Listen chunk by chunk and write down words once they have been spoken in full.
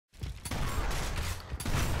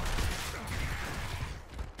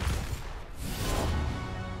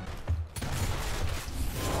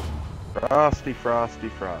Frosty, Frosty,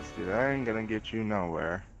 Frosty. That ain't gonna get you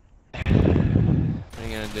nowhere. What are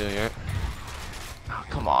you gonna do here? Oh,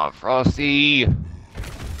 come on, Frosty!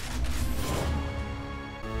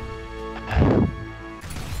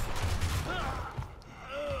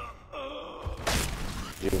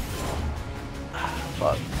 Dude.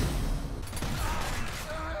 Fuck.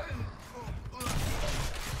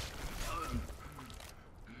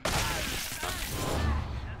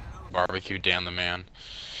 Barbecue, damn the man.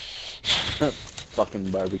 Fucking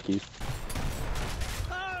barbecue.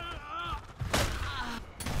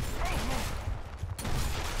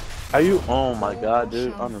 Are you? Oh my god,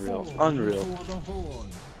 dude. Unreal. Unreal.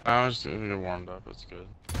 I was warmed up, it's good.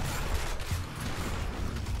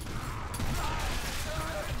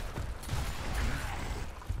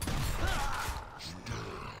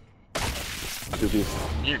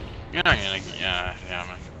 You're not gonna, yeah, I'm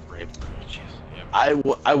gonna rape him. Jeez,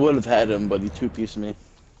 yeah. I would have had him, but he two-pieced me.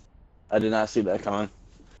 I did not see that coming.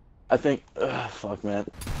 I think, fuck, man.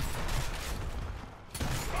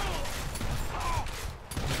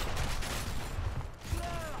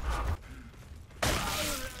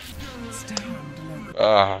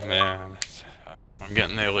 Oh man, I'm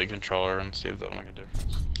getting the elite controller and see if that'll make a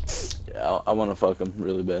difference. Yeah, I want to fuck him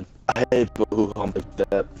really bad. I hate people who hump like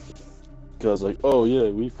that. Cause like, oh yeah,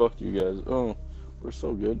 we fucked you guys. Oh, we're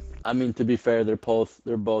so good. I mean, to be fair, they're both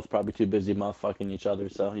probably too busy motherfucking each other,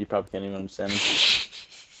 so you probably can't even understand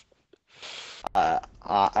them.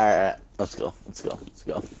 Alright, let's go.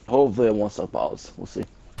 Hopefully I won't suck balls. We'll see.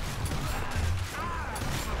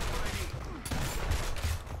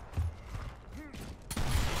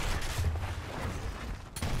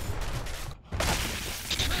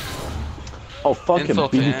 Oh, fucking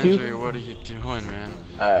Insult to BBQ? injury, what are you doing, man?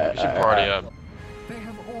 You should party up. They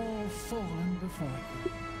have all fallen before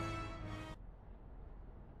you.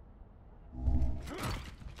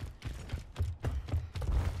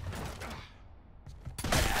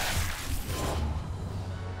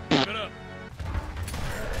 Shut up.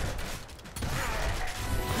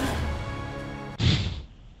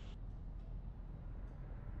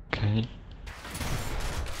 Okay.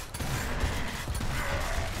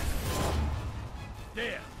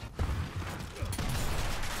 Yeah.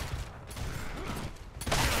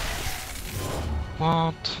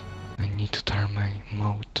 What? I need to turn my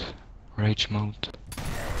mode. Rage mode.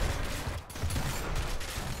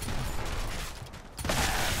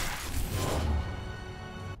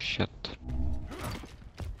 Shit.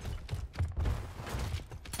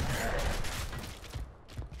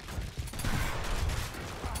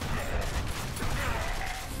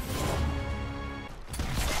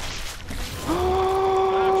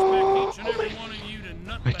 I expect each and every one of you to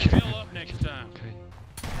nut the Okay. hell up next time. Okay.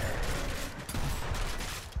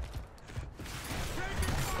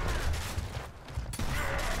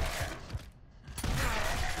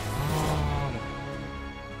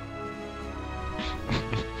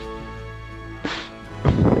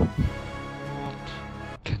 What?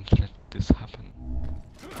 Can't let this happen.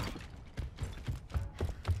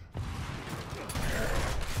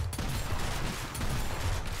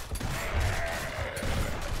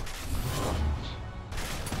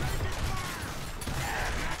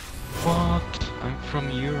 What? I'm from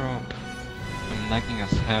Europe. I'm lagging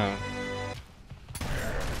as hell.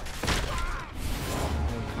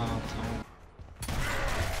 Oh god.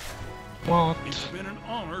 Oh. What? It's been an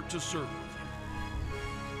honor to serve.